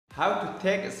How to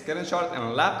take a screenshot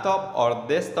in laptop or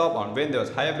desktop on Windows.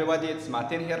 Hi everybody, it's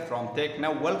Martin here from Tech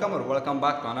Now. Welcome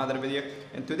back to another video.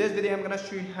 In today's video, I'm gonna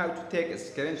show you how to take a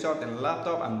screenshot in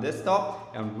laptop and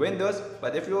desktop on Windows.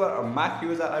 But if you are a Mac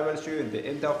user, I will show you in the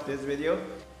end of this video.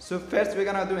 So first we're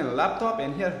gonna do in laptop,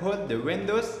 and here hold the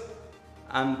Windows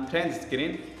and print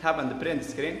screen. Tap on the print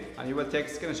screen and you will take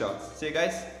screenshots. See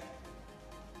guys?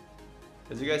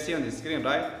 As you guys see on the screen,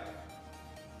 right?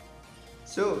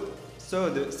 So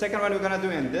the second one we're gonna do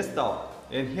in desktop.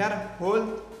 In here,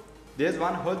 hold this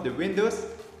one, hold the Windows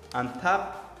and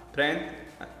tap print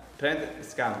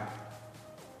scan.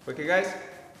 Okay guys,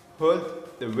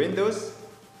 hold the Windows,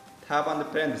 tap on the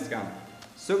print scan.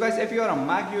 So guys, if you are a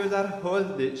Mac user,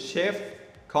 hold the Shift,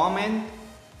 Command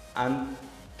and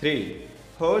 3.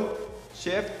 Hold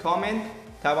Shift, Command,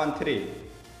 tap on 3.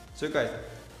 So guys,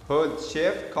 hold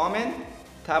Shift, Command,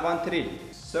 tap on 3.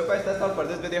 So guys, that's all for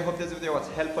this video. Hope this video was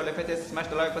helpful. If it is, smash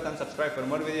the like button, subscribe for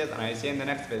more videos, and I see you in the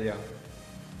next video.